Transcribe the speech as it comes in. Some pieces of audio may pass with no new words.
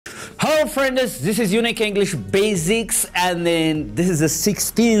Hello friends, this is Unique English Basics and then this is the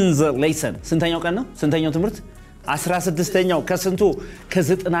 16th lesson. ስንተኛው ቀን ነው? ስንተኛው ትምህርት? 16ኛው ከስንቱ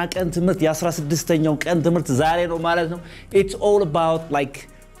ከ90 ቀን ትምህርት የ16ኛው ቀን ትምህርት ዛሬ ነው ማለት ነው. It's all about like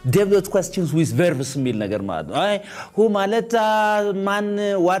developed questions with verbs የሚል ነገር ማለት ነው. who ማለት ማን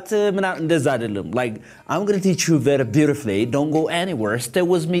what ምናምን እንደዛ አይደለም. Like I'm going to teach you very beautifully. Don't go anywhere. Stay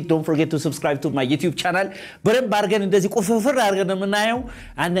with me. Don't forget to subscribe to my YouTube channel. በደንብ አድርገን እንደዚህ ቁፍፍር አድርገን የምናየው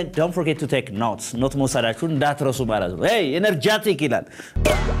and then don't forget to take notes. ኖት መውሰዳችሁን እንዳትረሱ ማለት ነው. Hey, energetic ይላል.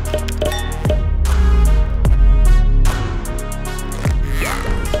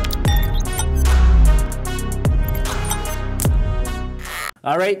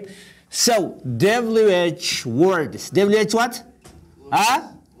 All right, so WH words. WH what?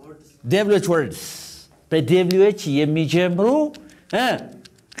 WH words. But WH የሚጀምሩ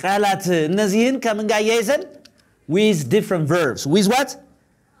ቃላት እነዚህን ከምን ጋር ያይዘን with different verbs. With what?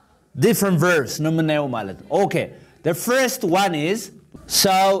 Different verbs ነው የምናየው ማለት ነው. Okay, the first one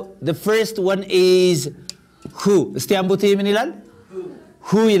is who. እስቲ አንቦቴ ምን ይላል?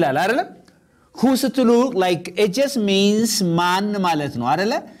 Who ይላል አይደል? Who ስትሉ like it just means man ማለት ነው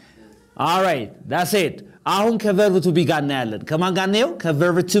አይደለ? All right, that's it. አሁን ከverb to be ጋር እናያለን. ከማን ጋር ነው?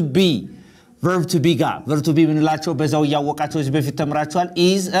 ከverb to be. verb to be ጋር. verb to be ምንላቸው በዛው ያወቃቸው እዚህ በፊት ተምራችኋል.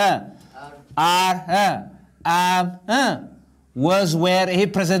 is are am was were ይሄ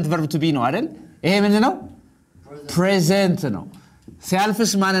present verb to be ነው አይደል? ይሄ ምንድን ነው? present ነው.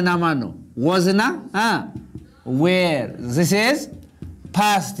 ሲያልፍስ ማንና ማን ነው? was እና where. This is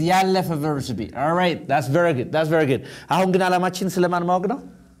past ያለፈ verb to be. All right, that's very good. That's very good. አሁን ግን አላማችን ስለማን ማወቅ ነው?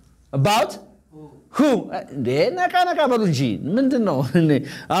 About who? ነቃ በሉ እንጂ ምንድነው?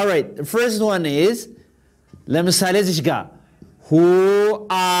 All right, the first one is ለምሳሌ እዚህ ጋር who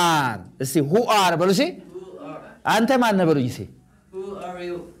are. እስቲ who are በሉ እስቲ አንተ ማን ነህ በሉኝ እስቲ who are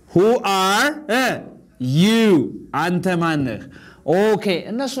you? Who are you? አንተ ማን ነህ? Okay,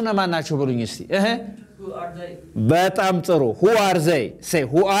 እነሱ ማን ናቸው በሉኝ እስቲ Who are they? በጣም ጥሩ. Who are they? Say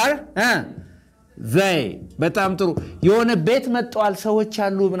who are they. በጣም ጥሩ. የሆነ ቤት መጣዋል ሰዎች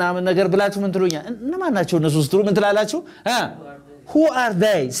አሉ ምናምን ነገር ብላችሁ ምን ትሉኛ? እነማን ናቸው እነሱ ስትሉ ምን ትላላችሁ? Who are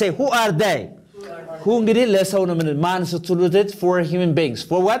they? Say who are they? Who እንግዲህ ለሰው ነው ምን ማን ስትሉት for human beings.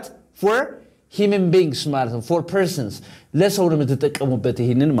 For what? For human beings ማለት ነው. For persons. ለሰው ነው የምትጠቀሙበት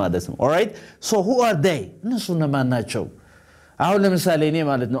ይሄንን ማለት ነው. All right? So who are they? እነሱ እነማን ናቸው? አሁን ለምሳሌ እኔ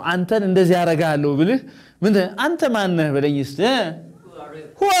ማለት ነው አንተን እንደዚህ ያረጋለሁ ብልህ ምን አንተ ማን ነህ በለኝ እስቲ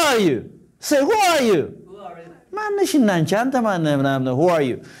who are you? Say who are you? ማንሽ እናንቺ አንተ ማን ነህ ምናምን who are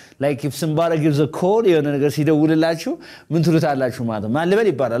you? Like if somebody gives a call የሆነ ነገር ሲደውልላችሁ ምን ትሉታላችሁ ማለት ነው? ማን ልበል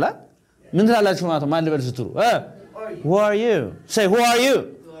ይባላል አ ምን ትላላችሁ ማለት ነው? ማን ልበል ስትሉ who are you? Say who are you?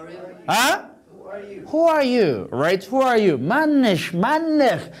 Who are you? Right? Who are you? ማንሽ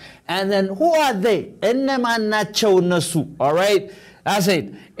ማንህ. And then who are they? እነማን ናቸው እነሱ? All right? That's it.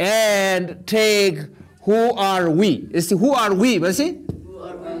 And take who are we? እስቲ who are we? በሲ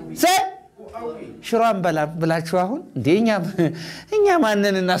say who are we? ሽራም ብላችሁ አሁን እንደኛ እኛ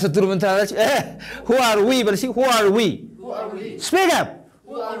ማንነን እና ስትሉ ምን ታላችሁ? who are we? በሲ who are we? Who are we? Speak up.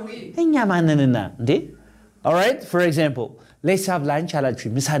 Who are we? እኛ ማንነንና እንዴ? All right? For example, let's have lunch አላችሁ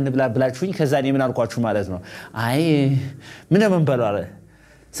ምሳ እንብላ ብላችሁኝ ከዛ እኔ ምን አልኳችሁ ማለት ነው? አይ ምን በለው አለ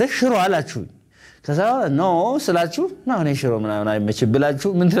ሽሮ አላችሁ ከዛ ኖ ስላችሁ ነው እኔ ሽሮ ምናምን አይመችም ብላችሁ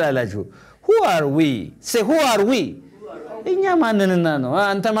ምን ትላላችሁ? who are we? Say who are we? እኛ ማንነና ነው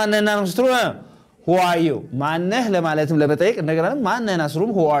አንተ ማንነና ነው ስትሉ who are you? ማንነህ ለማለትም ለመጠየቅ እንደገና ማንነና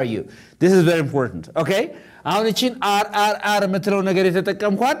ስሩም who are you? This is very important. Okay? አሁን እቺን are የምትለው ነገር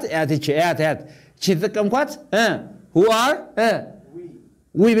የተጠቀምኳት ያት እቺ የተጠቀምኳት who are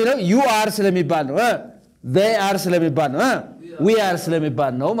we ብለው you are ስለሚባል ነው they are ስለሚባል ነው we are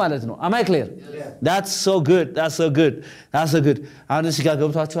ስለሚባል ነው ማለት ነው. Am I clear? Yeah. That's so good. That's so good. That's so good. አሁን እዚህ ጋር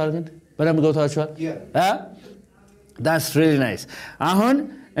ገብታችኋል ግን በደንብ ገብታችኋል? That's really nice. አሁን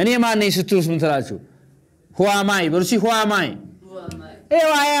እኔ ማን ነኝ ስትሉስ ምን ትላላችሁ? who am I? በሉሲ who am I?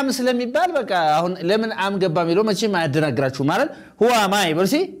 I am ስለሚባል በቃ አሁን ለምን am ገባ የሚለው መቼም አያደናግራችሁ ማለት who am I?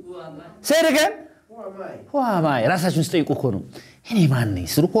 በሉሲ say it again. who am I? ራሳችሁን ስጠይቁ እኮ ነው እኔ ማን ነኝ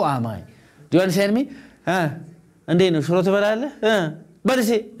ስሉ who am I? Do you understand me? እንዴ ነው ሽሮ ትበላለህ?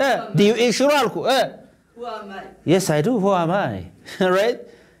 በልሲ do you eat ሽሮ አልኩ who am I? Yes I do. Who am I? Right?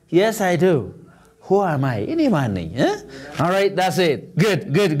 Yes I do. Who am I? እኔ ማን ነኝ? All right, that's it.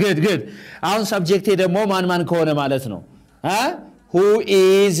 Good. አሁን ሰብጀክቴ ደግሞ ማን ከሆነ ማለት ነው who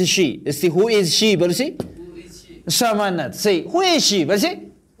is she? እስቲ who is she በልሲ እሷ ማን ናት? Say who is she? በልሲ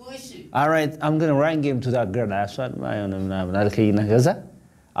who is she? All right, I'm going to rank him to that girl. አሷን ምናምን አልከኝና ከዛ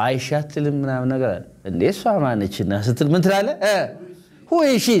አይሻትልም ምናምን ነገር እንዴ እሷ ማነችና ስትል ምን ትላለህ? Who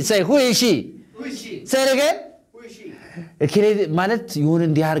is she? Say, who is she? Who is she? Say it again. Who is she? እከሌ ማለት የሆነ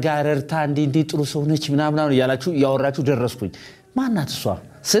እንዲያርጋ ረርታ እንዲ ጥሩ ሰው ነች ምናምን ያላችሁ ያወራችሁ ደረስኩኝ ማናት እሷ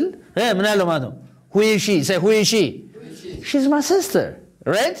ስል ምን ያለው ማለት ነው who is she say who is she she's my sister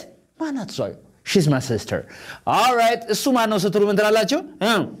right ማናት እሷ she's my sister all right እሱ ማን ነው ስትሉ ምን ትላላችሁ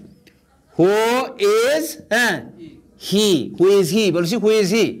who is he who is he በሉሲ who is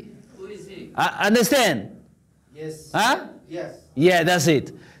he understand Yes. Yes. Yeah that's it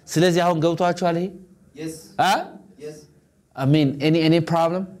ስለዚህ አሁን ገብቷችኋል ይሄ Yes. Yes. I mean any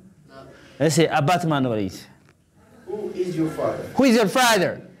problem No. let's say abat man Who is your father? Who is your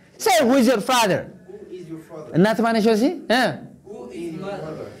father say who is your father Who is your father? እናት ማነሽ ወሲ Who is your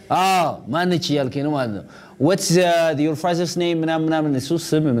mother? ማነች ያልከኝ ነው ማለት ነው what's your father's name ምናምን እሱ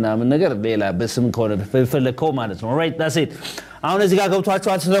ስም ምናምን ነገር ሌላ በስም ከሆነ በፈለከው ማለት ነው right that's it አሁን እዚህ ጋር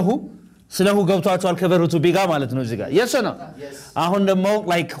ገብቷችኋል ስለሁ ገብቷችኋል ከቨርቱ ቢጋ ማለት ነው እዚህ ጋር yes or no አሁን ደግሞ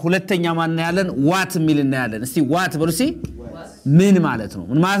like ሁለተኛ ማን ያለን what ሚል እናያለን እስቲ what በሉሲ ምን ማለት ነው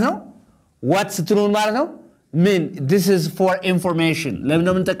ምን ማለት ነው what ስትሉ ማለት ነው ምን this is for information ለምን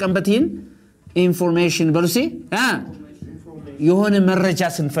ነው የምንጠቀምበት ይሄን information በሉሲ የሆነ መረጃ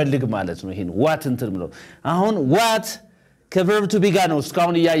ስንፈልግ ማለት ነው ይሄን what እንትን ብለው አሁን what ከverb to be ጋር ነው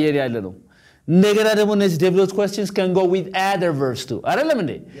እስካሁን ያያየን ያለ ነው እንደገና ደግሞ እነዚህ developed questions can go with other verbs too አይደለም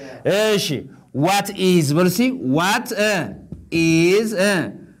እንዴ እሺ what is በሉሲ what is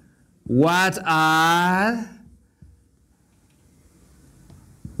what are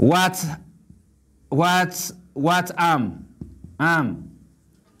what am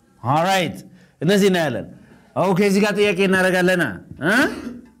all right እነዚህ ነው ያለን Okay, እዚህ ጋር ጥያቄ እናደርጋለና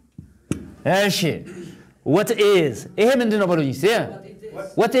እሺ what is ይሄ ምንድነው በሉኝ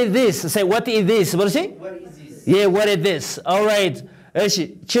what is this say what is this በሉኝ What is this? yeah what is this all right እሺ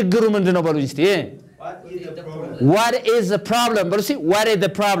ችግሩ ምንድነው በሉኝ What is the problem? what is the problem በሉኝ what is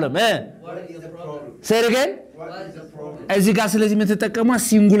the problem What is the problem? say it again What is the problem? እዚህ ጋር ስለዚህ የምትጠቀመው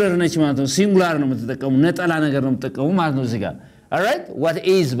ሲንጉለር ነች ማለት ነው ሲንጉላር ነው የምትጠቀመው ነጠላ ነገር ነው የምትጠቀመው ማለት ነው እዚህ ጋር all right what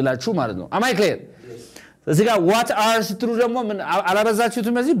is ብላችሁ ማለት ነው am I clear እዚህ ጋር what are ስትሉ ደግሞ ምን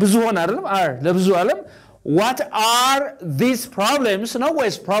አላበዛችሁትም እዚህ ብዙ ሆነ አይደለም are ለብዙ ዓለም what are these problems no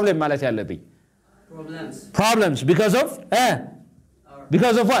ways problem ማለት ያለብኝ problems because of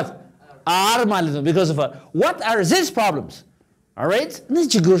what are ማለት ነው because of what are these problems all right እነዚህ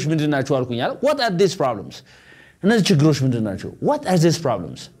ችግሮች ምንድናቸው አልኩኝ አይደል what are these problems እነዚህ ችግሮች ምንድናቸው what are these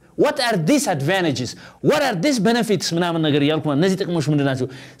problems what are these advantages what are these benefits ምናምን ነገር ያልኩ እነዚህ ጥቅሞች ምንድናቸው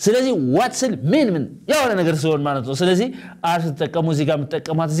ስለዚህ what ስል ምን ያው ነገር ሲሆን ማለት ነው ስለዚህ are ተጠቀሙ እዚህ ጋር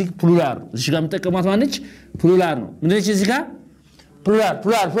መጠቀማት እዚህ plural ነው እዚህ ጋር መጠቀማት ማነች plural ነው ምንድነች እዚህ ጋር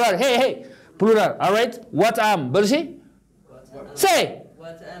plural hey plural all right what am በሉሲ say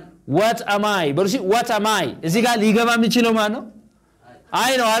what am I በሉሲ what am I እዚህ ጋር ሊገባ የሚችለው ማለት ነው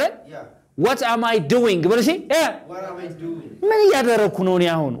I know አይደል What am I doing? What is he? Yeah. What am I doing? ምን ያደረኩ ነው እኔ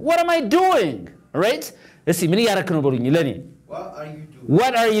አሁን What am I doing? Right? እስቲ ምን ያደረክ ነው በሉኝ ለኔ What are you doing?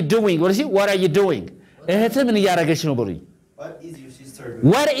 What are you doing? What is he? What are you doing? እህት ምን ያደረገች ነው በሉኝ What is your sister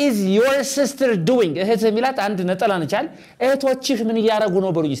doing? What is your sister doing? እህት የሚላት አንድ ነጠላ ነቻል እህቶችህ ምን ያደረጉ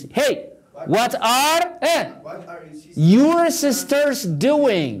ነው በሉኝ እስቲ Hey, what are your sisters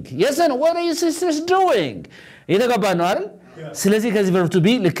doing? Yes and what are your sisters doing? የተገባ ነው አይደል ስለዚህ ከዚህ verb to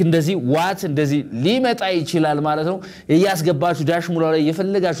be ልክ እንደዚህ what እንደዚህ ሊመጣ ይችላል ማለት ነው እያስገባችሁ ዳሽ ሙሉ ላይ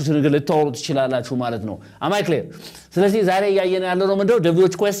የፈለጋችሁት ነገር ልታወሩት ይችላልላችሁ ማለት ነው am I clear ስለዚህ ዛሬ ያየን ያለው ነው ምንድነው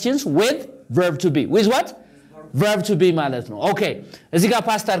developed questions with verb to be with what verb to be ማለት ነው okay እዚህ ጋር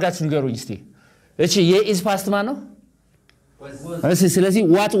ፓስት አድርጋችሁ ንገሩኝ እስቲ እቺ የis past ማን ነው እሺ ስለዚህ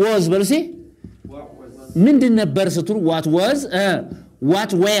what was በሉሲ ምንድን ነበር ስትሉ what was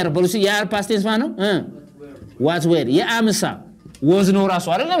what were በሉሲ ያ past tense ማን ነው what were የአምሳ was ነው ራሱ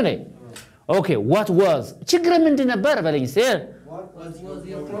አይደለም ላይ okay what was ችግር ምንድን ነበር በለኝ እስቲ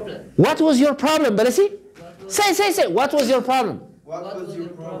what was your problem በለሲ say what was your problem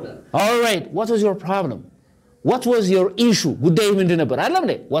all right what was your problem what was your issue ጉዳይ ምንድን ነበር አይደለም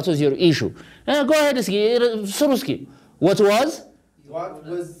ላይ what was your issue go ahead እስኪ ስሩ እስኪ what was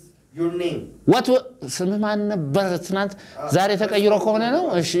your name what ስም ማን ነበር ትናንት ዛሬ ተቀይሮ ከሆነ ነው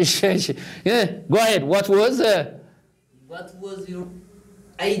እሺ go ahead what was your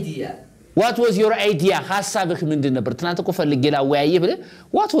idea what was your idea ሐሳብህ ምንድን ነበር ትናንት እኮ ፈልጌ ላወያየ ብለ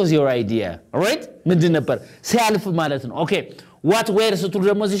what was your idea all right ምንድን ነበር ሲያልፍ ማለት ነው okay what were ስትሉ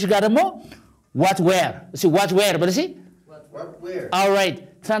ደግሞ እዚህ ጋር ደግሞ what were በለሲ what were all right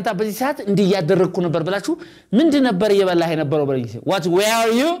ትናንት በዚህ ሰዓት እንዲህ ያደረኩ ነበር ብላችሁ ምንድን ነበር እየበላህ የነበረው በለኝ what were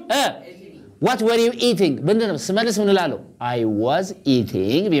you what were you eating ምንድነው ስመልስ ምን እላለሁ I was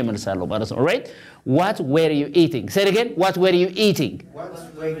eating በመልሳለሁ ማለት ነው right What were you eating? Say it again. What were you eating? What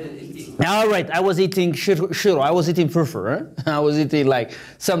were you eating? All right, I was eating shiro. I was eating furfur. I was eating like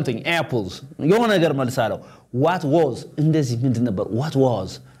something, apples. የሆነ ነገር መልሳለሁ. What was? እንደዚህ ምንድን ነበር? What was?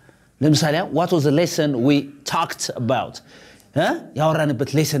 ለምሳሌ what was the lesson we talked about? ያወራንበት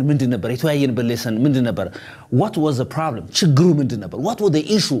lesson ምንድን ነበር? የተወያየንበት lesson ምንድን ነበር? What was the problem? ችግሩ ምንድን ነበር? What was the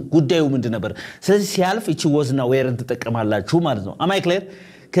issue? ጉዳዩ ምንድን ነበር? ስለዚህ ሲያልፍ እቺ was እና where ተጠቀማላችሁ ማለት ነው. Am I clear?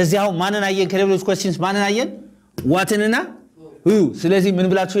 ከዚያው ማንን አየን? ከሌሎች questions ማንን አየን? what እና who. ስለዚህ ምን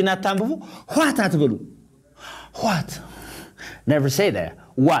ብላችሁ እናታንብቡ? what አትበሉ. what. Never say that.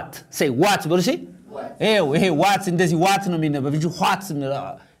 What. Say what. በሉ see? ይሄ what እንደዚህ what ነው የሚነበብ እንጂ what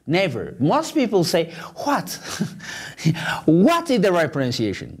never. Most people say what. What is the right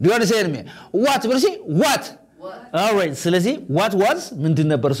pronunciation? Do you understand me? What. በሉ see? What. All right. ስለዚህ what was ምንድን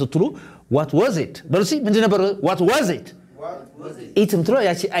ነበር ስትሉ what was it? በሉ see? ምንድን ነበር? What was it? It ምትለው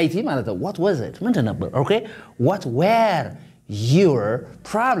ያቺ IT ማለት ነው. What was it? ምንድን ነበር? Okay? What were your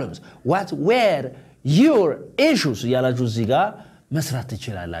problems? What were your issues? ያላችሁ እዚህ ጋር መስራት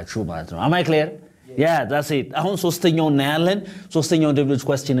ትችላላችሁ ማለት ነው. Am I clear? Yeah, that's it. አሁን ሶስተኛው እናያለን. ሶስተኛውን WH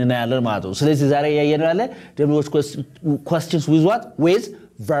question እናያለን ማለት ነው. ስለዚህ ዛሬ ያየነው ያለ WH questions with what? With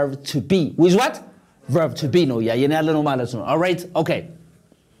verb to be. With what? Verb to be ነው ያየነው ያለ ነው ማለት ነው. All right? Okay.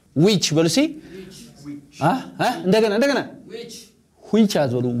 Which በሉ see? እንደገና which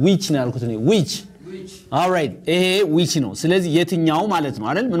አዝበሉ which ነው ያልኩት እኔ which all right ይሄ which ነው ስለዚህ የትኛው ማለት ነው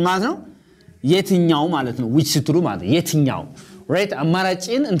አይደል ምን ማለት ነው የትኛው ማለት ነው which ስትሉ ማለት የትኛው right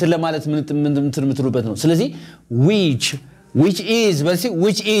አማራጭን እንትን ለማለት ምን ምትሉበት ነው ስለዚህ which is በልሲ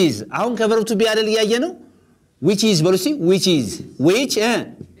which is አሁን ከverb to be አይደል ያየ ነው which is በልሲ which is which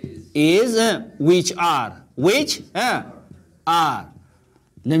is which are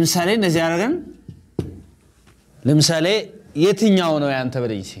ለምሳሌ እነዚህ አረጋን ለምሳሌ የትኛው ነው ያንተ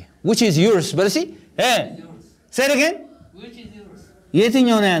በለኝ which is yours በልሲ say it again which is yours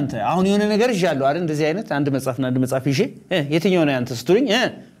የትኛው ነው ያንተ አሁን የሆነ ነገር ይሻለው አይደል እንደዚህ አይነት አንድ መጽሐፍና አንድ መጽሐፍ ይዤ የትኛው ነው ያንተ ስትሉኝ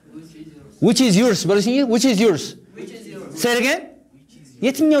which is yours በልሲ which is yours say it again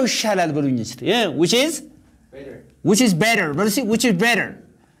የትኛው ይሻላል በሉኝ እስቲ which is better በልሲ which is better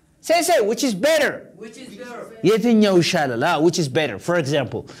say which is better የትኛው ይሻላል which is better for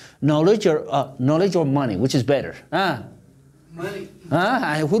example knowledge or money which is better money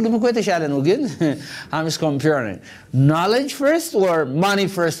ሁሉም እኮ የተሻለ ነው ግን I'm just comparing knowledge first or money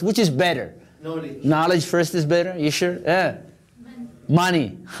first which is better knowledge first is better you sure money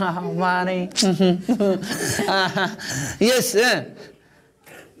money yes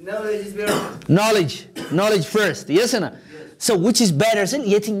knowledge is better knowledge first yes or no so which is better ስል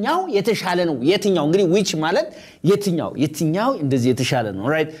የትኛው የተሻለ ነው የትኛው እንግዲህ which ማለት የትኛው እንደዚህ የተሻለ ነው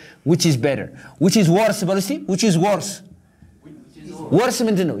right which is better which is worse በሉሲ which is worse worse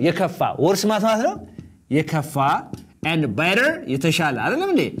ምንድነው የከፋ worse ማለት ነው የከፋ and better የተሻለ አይደለም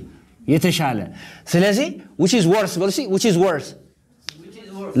እንዴ የተሻለ ስለዚህ which is worse በሉሲ which is worse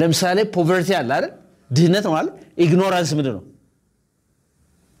ለምሳሌ poverty አለ አይደል ድህነት ማለት ignorance ምንድነው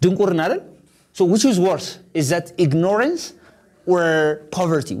ድንቁርና አይደል so which is worse is that ignorance or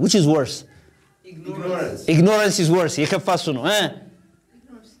poverty which is worse ignorance is worse የከፋ እሱ ነው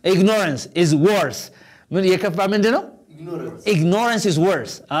ignorance is worse ምን የከፋ ምንድነው ignorance is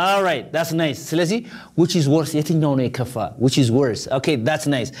worse all right that's nice ስለዚህ which is worse የትኛው ነው የከፋ which is worse okay that's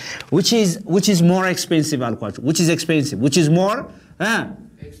nice which is more expensive አልኳችሁ which is expensive which is more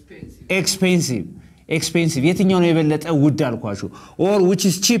expensive የትኛው ነው የበለጠ ውድ አልኳችሁ or which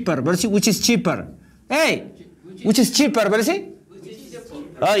is cheaper በርሲ which is cheaper hey which is cheaper በርሲ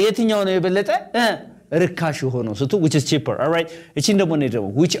የትኛው ነው የበለጠ ርካሽ ሆኖ ስቱ which is cheaper all right እቺን ደግሞ ነው ደግሞ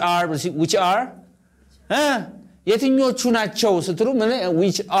which are በርሲ which are የትኞቹ ናቸው ስትሉ ምን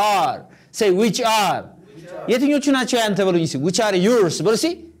which are say which are የትኞቹ ናቸው ያንተ በሉኝ እስቲ which are yours በርሲ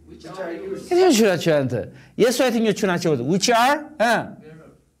የትኞቹ ናቸው ያንተ የሷ የትኞቹ ናቸው which are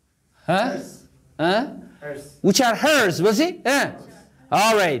which are hers በርሲ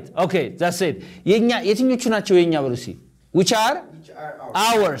all right okay that's it የኛ የትኞቹ ናቸው የኛ በሉሲ which are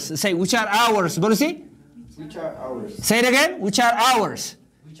ours say which are ours በሉሲ say it again which are ours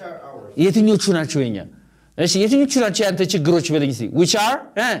የትኞቹ ናቸው የኛ እሺ የትኞቹ ናቸው ያንተ ችግሮች በለኝ እስቲ which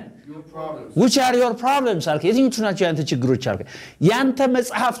are your problems አልከ የትኞቹ ናቸው ያንተ ችግሮች አልከ ያንተ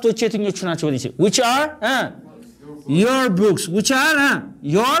መጽሐፍቶች የትኞቹ ናቸው በለኝ እስቲ which are your books which are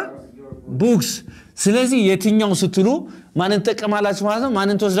your books ስለዚህ የትኛው ስትሉ ማንን ተጠቀማላችሁ ማለት ነው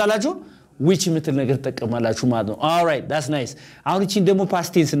ማንን ተወስዳላችሁ which ምትል ነገር ተጠቀማላችሁ ማለት ነው all right that's nice አሁን እቺን ደግሞ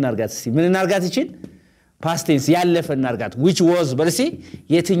past tense እናርጋት እስቲ ምን እናርጋት እቺን past tense ያለፈ እናርጋት which was በርሲ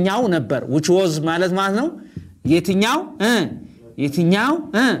የትኛው ነበር which was ማለት ነው የትኛው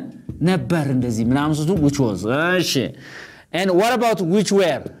ነበር እንደዚህ ምናምን ስትሉ which was እሺ and what about which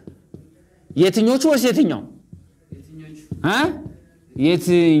were የትኞቹ ወይስ የትኛው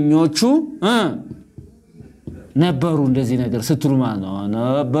የትኞቹ ነበሩ እንደዚህ ነገር ስትሉ ማለት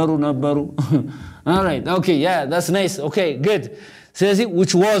ነው ነበሩ all right okay yeah that's nice okay good ስለዚህ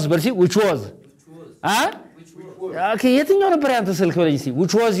which was but see which was okay የትኛው ነበር ያንተ ስልክ በለኝ እስቲ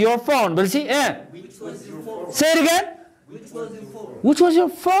which was your phone but see Which was your phone? say it again Which was your phone? which was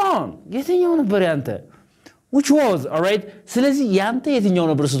your phone የትኛው ነበር ያንተ which was all right ስለዚህ ያንተ የትኛው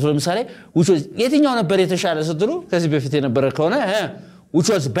ነበር ስትሉ ለምሳሌ which was የትኛው ነበር የተሻለ ስትሉ ከዚህ በፊት የነበረ ከሆነ which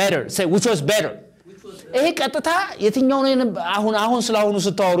was better say which was better ይሄ ቀጥታ የትኛው ነው አሁን ስላሁኑ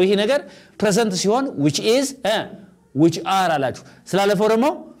ስታወሩ ይሄ ነገር present ሲሆን which is which are አላችሁ ስላለፈው ደግሞ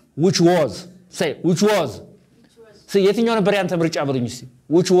which was say which was say የትኛው ነበር ያንተ ምርጫ በሉኝ እስቲ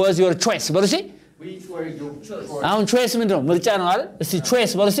which was your choice በሉ እስቲ Which were your choice? አሁን choice ምንድነው ምርጫ ነው አይደል እስቲ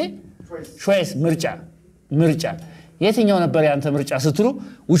choice በሉ እስቲ choice ምርጫ የትኛው ነበር ያንተ ምርጫ ስትሉ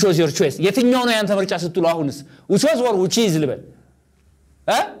which was your choice የትኛው ነው ያንተ ምርጫ ስትሉ አሁንስ which was or which is ልበል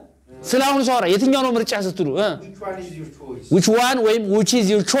ስላሁን ሰውራ የትኛው ነው ምርጫ ስትሉ Which one is your choice? which one ወይም which is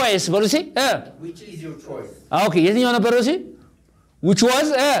your choice በሉ እስቲ Which is your choice? okay የትኛው ነበር እስቲ which was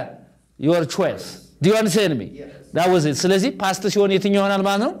your choice do you understand me Yes. that was it ስለዚህ past ሲሆን የትኛው ሆናል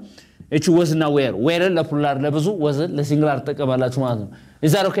ማለት ነው እቺ was እና where ለፕሉራል ለብዙ was ለሲንጉላር ተቀበላችሁ ማለት ነው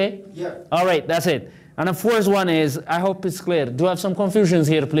is that okay Yeah. all right that's it and the fourth one is I hope it's clear do you have some confusions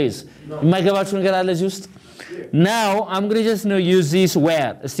here please የማይገባችሁ ነገር አለ እዚህ ውስጥ now I'm going to just use this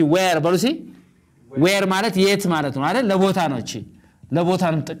where እስቲ where በሉ እስቲ where ማለት የት ማለት ነው አይደል ለቦታ ነው እቺ ለቦታ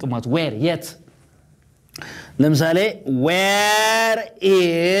ነው ተጠቅማት where የት ለምሳሌ where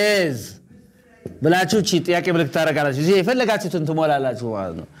is ብላችሁ እቺ ጥያቄ ምልክት ታረጋላችሁ እዚህ የፈለጋችሁትን ትሞላላችሁ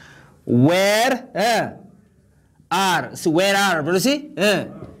ማለት ነው where are በሉ እስቲ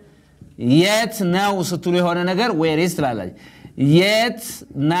የት ነው ስትሉ የሆነ ነገር where is ትላላችሁ የት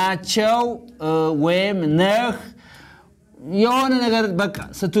ናቸው ወይም ነህ የሆነ ነገር በቃ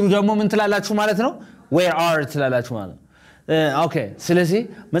ስትሉ ደግሞ ምን ትላላችሁ ማለት ነው where are ትላላችሁ ማለት ነው okay ስለዚህ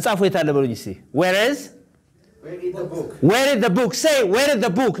መጽሐፉ የት አለ በሉኝ እስቲ where is the book say where is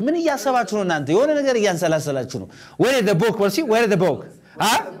the book ምን እያሰባችሁ ነው እናንተ የሆነ ነገር እያንሰላሰላችሁ ነው where is the book በሉ እስቲ where is the book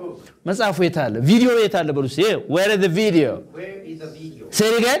መጽሐፉ የት አለ ቪዲዮ የት አለ በሉ እስቲ where is the video say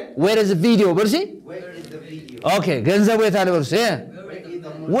it again where is the video በሉ እስቲ okay ገንዘቡ የት አለ በሉ እስቲ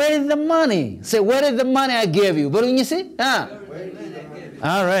where is the money say where is the money I gave you በሉኝ እስቲ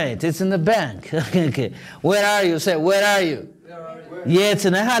all right it's in the bank okay where are you say where are you የት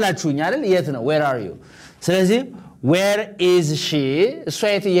ነህ አላችሁኝ አይደል የት ነው where are you ስለዚህ where is she እሷ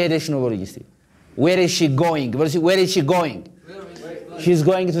የት እየሄደች ነው በሉኝ እስቲ where is she going በሉ እስቲ where is she going she's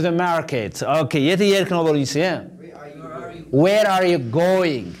going to the market okay የት እየሄድክ ነው በሉኝ እስቲ where are you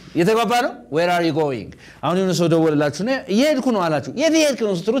going የተጓባ ነው where are you going አሁን የሆነ ሰው ደወለላችሁ ነው እየሄድኩ ነው አላችሁ የት እየሄድክ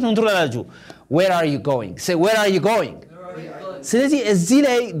ነው ስትሉት ምን ትላላችሁ where are you going say where are you going ስለዚህ እዚህ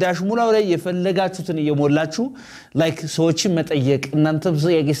ላይ ዳሽሙላው ላይ የፈለጋችሁትን እየሞላችሁ ላይክ ሰዎችን መጠየቅ እናንተም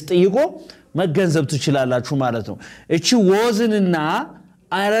ሰየግስ ጠይቆ መገንዘብ ትችላላችሁ ማለት ነው እቺ ወዝንና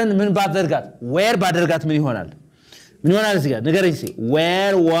አረን ምን ባደርጋት where ባደርጋት ምን ይሆናል እዚህ ጋር ንገረኝ እስቲ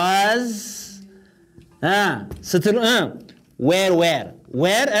where was ስትሉ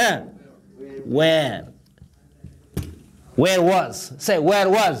where was say where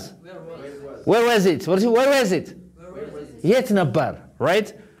was it የት ነበር right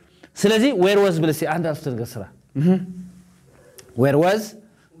ስለዚህ where was ብለሲ አንድ አፍተር ገስራ where was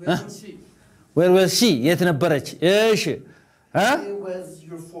የት ነበረች እሺ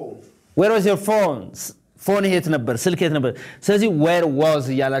where was your phone phone የት ነበር ስልክ የት ነበር ስለዚህ where was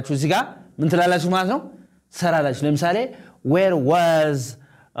ያላችሁ እዚህ ጋር ምን ትላላችሁ ማለት ነው ሰራላችሁ ለምሳሌ where was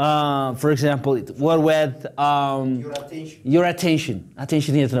for example what with your attention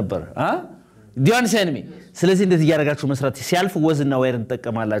የት ነበር do you understand me ስለዚህ እንደዚህ ያረጋችሁ መስራት ሲያልፍ was እና where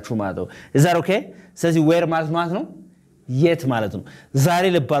እንጠቀማላችሁ ማለት ነው is that okay ስለዚህ where ማለት ነው የት ማለት ነው ዛሬ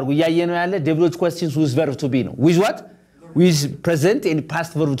ልባርጉ ያየነው ያለ developed questions with verb to be ነው with what with present and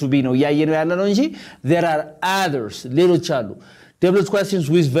past verb to be ነው ያየነው ያለ ነው እንጂ there are others ሌሎች አሉ developed questions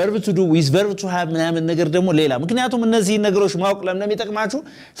with verb to do with verb to have ምናምን ነገር ደግሞ ሌላ ምክንያቱም እነዚህ ነገሮች ማወቅ ለምን የሚጠቅማችሁ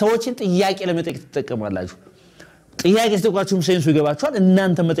ሰዎችን ጥያቄ ለመጠየቅ ትጠቀማላችሁ ጥያቄ ስትጠይቋችሁም ሴንሱ ይገባችኋል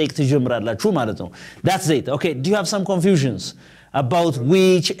እናንተ መጠየቅ ትጀምራላችሁ ማለት ነው that's it okay do you have some confusions about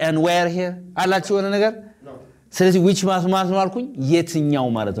which and where here አላችሁ የሆነ ነገር ስለዚህ which ማለት ነው አልኩኝ የትኛው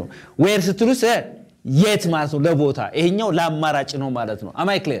ማለት ነው where ስትሉስ የት ማለት ነው ለቦታ ይሄኛው ለአማራጭ ነው ማለት ነው am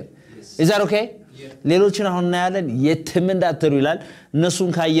I clear is that okay ሌሎችን አሁን እናያለን የትም እንዳትሩ ይላል እነሱን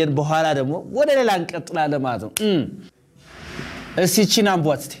ካየን በኋላ ደግሞ ወደ ሌላ እንቀጥላለን ማለት ነው እስቲ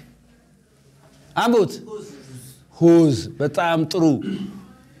ቺናምቧት አንቡት whose በጣም ጥሩ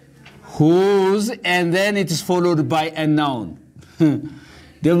whose and then it is followed by a noun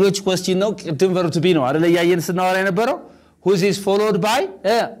ደብሎች question ነው ቅድም verb to be ነው አይደል ያየን ስናወራ የነበረው whose is followed by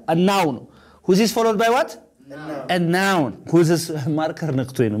a noun whose is followed by what a noun whose is marker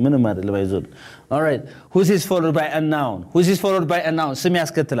ነክቶኝ ነው ምንም አይደለም አይዞን all right whose is followed by a noun whose is followed by a noun ስም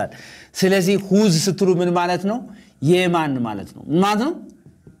ያስከትላል ስለዚህ whose ስትሉ ምን ማለት ነው የማን ማለት ነው ማለት ነው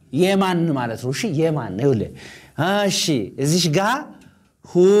የማን ማለት ነው እሺ የማን ነው ይኸውልህ እሺ እዚህ ጋር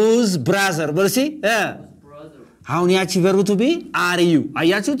whose brother በርሲ አሁን ያቺ verb to be are you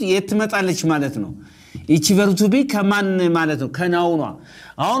አያችሁት የት ትመጣለች ማለት ነው ይቺ verb to be ከማን ማለት ነው ከናውኗ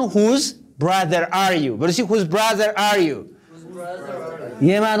አሁን whose brother are you በርሲ whose brother are you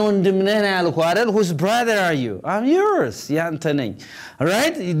የማን ወንድም ነህ ያልኩህ አይደል whose brother are you I'm yours ያንተ ነኝ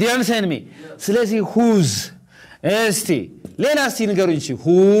right do you understand me ስለዚህ whose እስቲ ሌላ እስቲ ንገሩኝ እሺ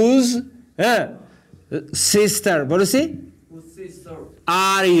whose sister በርሲ whose sister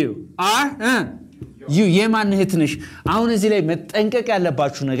are you are you የማን እህት ነሽ አሁን እዚህ ላይ መጠንቀቅ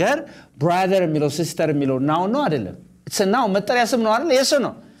ያለባችሁ ነገር brother የሚለው sister የሚለው ናው ነው አይደለም it's now መጠሪያ ስም ነው አይደል የሱ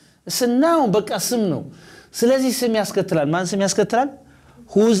ነው it's now በቃ ስም ነው ስለዚህ ስም ያስከትላል ማን ስም ያስከትላል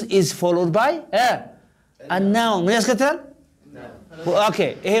whose is followed by a noun ምን ያስከትላል ኦኬ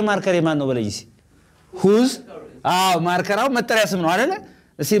ይሄ ማርከር የማን ነው በለኝ እስኪ whose ማርከራው መጠሪያ ስም ነው አይደል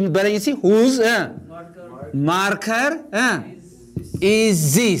እስኪ በለኝ እስኪ whose ማርከር is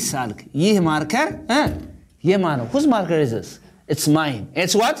this አልክ ይህ ማርከር የማን ነው whose marker is this it's mine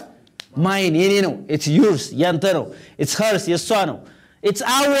it's what mine የኔ ነው it's yours ያንተ ነው it's hers የሷ ነው it's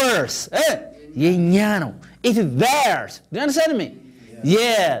ours የኛ ነው it's theirs do you understand me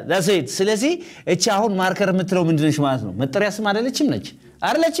yeah that's it ስለዚህ እቺ አሁን ማርከር የምትለው ምንድነሽ ማለት ነው መጠሪያ ስም አይደለችም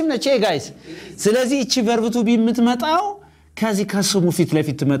ነች hey guys ስለዚህ እቺ verb to be የምትመጣው ከዚህ ከስሙ ፊት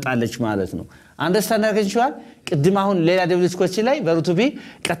ለፊት ትመጣለች ማለት ነው አንደርስታንድ አድርገንችኋል ቅድም አሁን ሌላ ደብሊውኤች question ላይ verb to be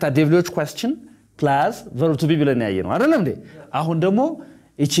ቀጣ ደብሊውኤች question plus verb to be ብለን ያየ ነው አይደል እንዴ አሁን ደግሞ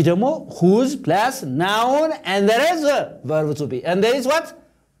እቺ ደግሞ whose plus noun and there is a verb to be and there is what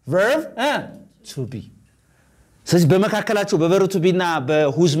verb to be ስለዚህ በመካከላቸው በverb to be እና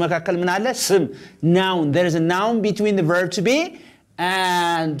በwhose መካከል ምን አለ ስም noun there is a noun between the verb to be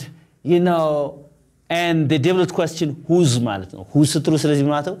and you know and the developed question whose ማለት ነው whose ስትሉ ስለዚህ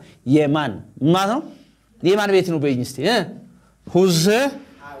ማለት ነው የማን ማለት ነው የማን ቤት ነው በይኝ እስቲ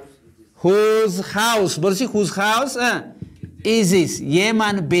whose house በርሲ whose house is this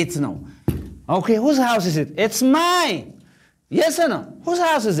የማን ቤት ነው okay whose house is it it's mine yes or no whose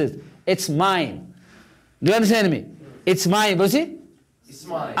house is it it's mine do you understand me it's mine በርሲ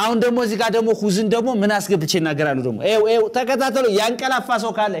አሁን ደግሞ እዚህ ጋር ደግሞ who's ደግሞ ምን አስገብቼ እናገራለሁ ደግሞ ኤው ተከታተሉ ያንቀላፋ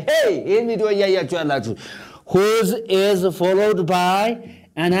ሰው ካለ hey ይሄን ቪዲዮ ያያያችሁ ያላችሁ whose is followed by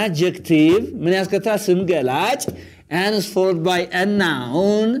an adjective ምን ያስከትላል ስም ገላጭ and is followed by a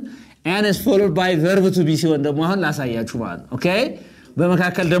noun and is followed by verb to be ሲሆን ደግሞ አሁን ላሳያችሁ ማለት okay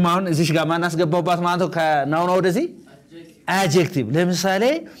በመካከል ደግሞ አሁን እዚህ ጋር ማን አስገባውባት ማለት ነው ከናውና ወደዚህ adjective ለምሳሌ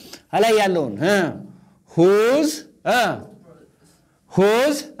አላይ ያለውን whose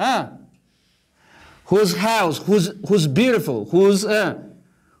whose house who's beautiful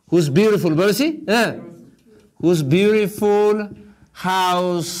who's beautiful በርሲ whose beautiful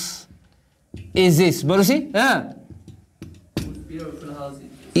house is this በርሲ beautiful house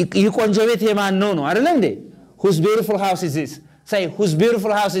ይቆንጆ ቤት የማን ነው ነው አይደል እንዴ whose beautiful house is this say whose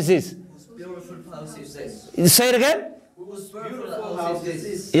beautiful house is this whose beautiful house is this say it again whose beautiful house is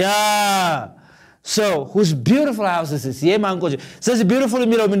this yeah so whose beautiful house is this የማን ቆንጆ ስለዚህ beautiful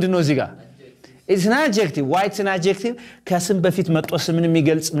የሚለው ምንድነው እዚህ ጋር it's an adjective why it's an adjective ከስም በፊት መጥቶ ስምን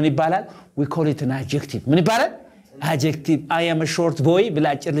የሚገልጽ ምን ይባላል we call it an adjective ምን ይባላል adjective I am a short boy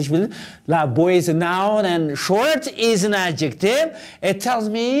ብላጭር ልጅ ብል la boy is a noun and short is an adjective it tells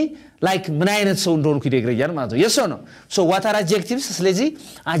me like ምን አይነት ሰው እንደሆንኩ ይነግረኛል ማለት ነው yes or no so what are adjectives ስለዚህ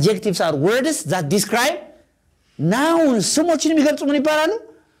adjectives are words that describe nouns ስሞችን የሚገልጹ ምን ይባላሉ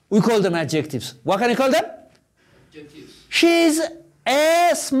we call them adjectives what can you call them adjectives she's a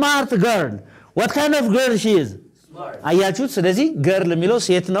smart girl what kind of girl she is smart አያችሁት ስለዚህ girl የሚለው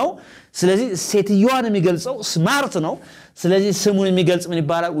ሴት ነው ስለዚህ ሴትየዋን የሚገልጸው smart ነው ስለዚህ ስሙን የሚገልጽ ምን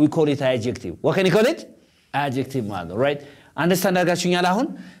ይባላል we call it adjective what can you call it adjective ማለት ነው right understand አድርጋችሁኛል አሁን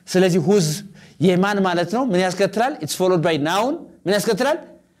ስለዚህ whose የማን ማለት ነው ምን ያስከትላል it's followed by noun ምን ያስከትላል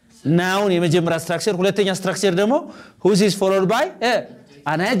noun የመጀመሪያ ስትራክቸር ሁለተኛ ስትራክቸር ደግሞ whose is followed by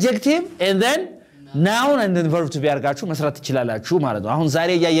an adjective and then noun and then verb to be አድርጋችሁ መስራት ትችላላችሁ ማለት ነው አሁን ዛሬ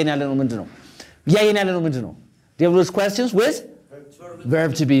ያያየን ያለነው ምንድነው developed questions with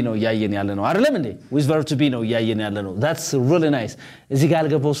verb to be ነው ያየን ያለ ነው አይደለም እንዴ with verb to be ነው ያየን ያለ ነው that's really nice እዚህ ጋር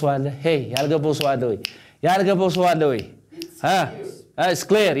ያልገባው ሰው አለ hey ያልገባው ሰው አለ ወይ ያልገባው ሰው አለ ወይ it's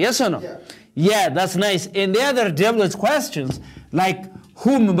clear yes or no yeah that's nice and the other developed questions like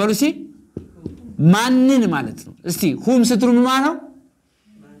whom በሉሲ ማንን ማለት ነው እስቲ whom ስትሉ ምን ማለት ነው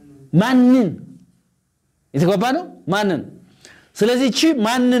ማንን የተገባ ነው ማንን ስለዚህ እቺ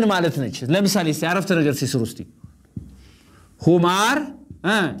ማንን ማለት ነች ለምሳሌ እስቲ አረፍተ ነገር ሲስሩ እስቲ whom are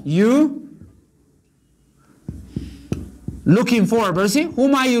you looking for በሉሲ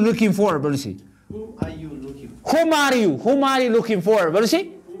whom are you looking for በሉሲ whom are you looking for በሉሲ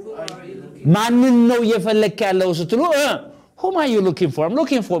ማንን ነው እየፈለክ ያለው ስትሉ whom are you looking for I'm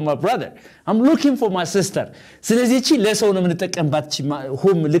looking for my brother I'm looking for my sister ስለዚህ እቺ ለሰው ነው የምንጠቀምባት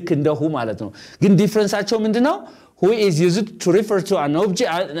whom ልክ እንደ who ማለት ነው ግን ዲፈረንሳቸው ምንድነው who is used to refer to an object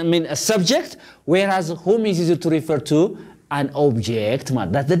I mean a subject whereas whom is used to refer to an object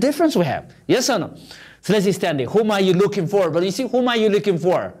that's the difference we have yes or no ስለዚህ stand whom are you looking for but you see whom are you looking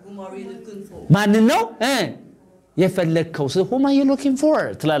for ማንን ነው የፈለከው whom are you looking for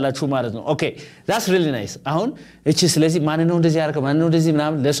ትላላችሁ ማለት ነው okay that's really nice አሁን እቺ ስለዚህ ማንን ነው እንደዚህ ያደረገው ማንን ነው እንደዚህ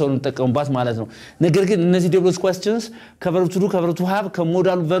ምናምን ለሰው ነው ተጠቀሙባት ማለት ነው ነገር ግን እነዚህ developed questions verb to do verb to have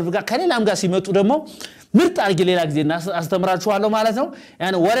ከሞዳሉ verb ጋር ከሌላም ጋር ሲመጡ ደግሞ ምርጥ አድርጌ ሌላ ጊዜ አስተምራችኋለሁ ማለት ነው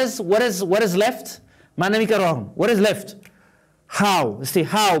and what is left ማንም ይቀረው አሁን what is left how see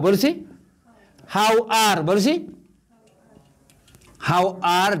how በሉሲ how are በሉሲ how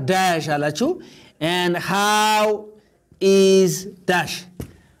are dash አላችሁ and how is dash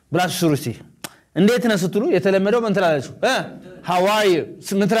ብላችሁ ስሩ እስቲ እንዴት ነው ስትሉ የተለመደው ምን ትላላችሁ how are you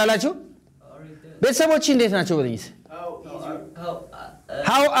ምን ትላላችሁ ቤተሰቦች እንዴት ናቸው በልኝስ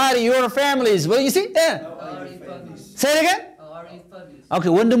how are your families በልኝስ say it again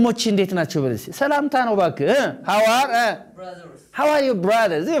okay ወንድሞች እንዴት ናቸው በልኝስ ሰላምታ ነው ባክ how are your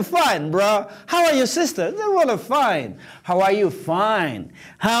brothers they're fine bro how are your sisters they're really fine how are you fine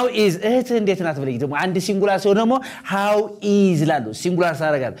how is it እንዴት ናት በልኝ ደግሞ አንድ ሲንጉላር ሰው ደግሞ how is ላሉ ሲንጉላር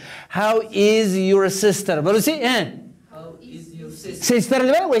ሳረጋል how is your sister በሉሲ how is your sister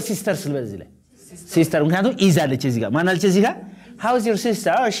ልበል ወይ sisters ልበል እዚህ ላይ sister ምክንያቱም is አለች እዚህ ጋር ማን አለች እዚህ ጋር how is your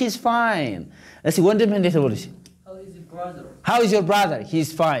sister oh she's fine እስቲ ወንድም እንዴት ነው በሉሲ how is your brother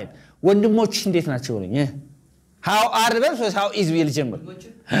he's fine ወንድሞች እንዴት ናቸው በሉኝ how are the verbs how is will ጀምር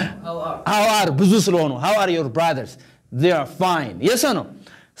how are ብዙ ስለሆኑ how are your brothers they are fine yes or no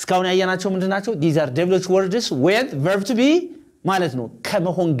እስካሁን ያያናቸው ምንድናቸው these are developed words with verb to be ማለት ነው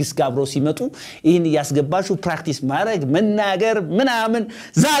ከመሆን ግስ ጋር አብረው ሲመጡ ይሄን ያስገባችሁ ፕራክቲስ ማድረግ መናገር ምናምን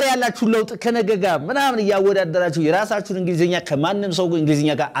ዛሬ ያላችሁ ለውጥ ከነገ ጋር ምናምን ያወዳደራችሁ የራሳችሁን እንግሊዝኛ ከማንም ሰው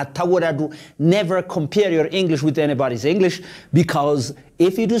እንግሊዝኛ ጋር አታወዳዱ never compare your English with anybody's English because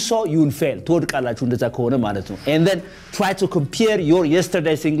if you do so you will fail ትወድቃላችሁ እንደዛ ከሆነ ማለት ነው and then try to compare your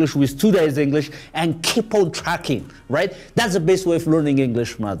yesterday's English with today's English and keep on tracking right that's the best way of learning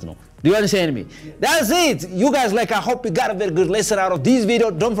English ማለት ነው Do you understand me? Yeah. That's it. You guys I hope you got a very good lesson out of this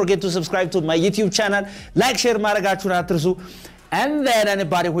video. Don't forget to subscribe to my YouTube channel. Like, share, maragachuna atrasu. And then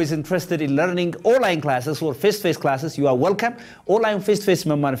anybody who is interested in learning online classes or face-to-face classes, you are welcome. Online face-to-face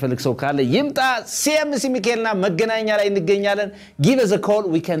መማር ፈልግ ሰው ካለ ይምጣ CMC ሚካኤልና መገናኛ ላይ እንገኛለን. Give us a call.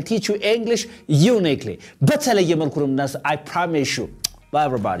 We can teach you English uniquely. በተለየ መልኩ ነው I promise you. Bye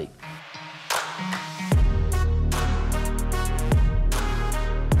everybody.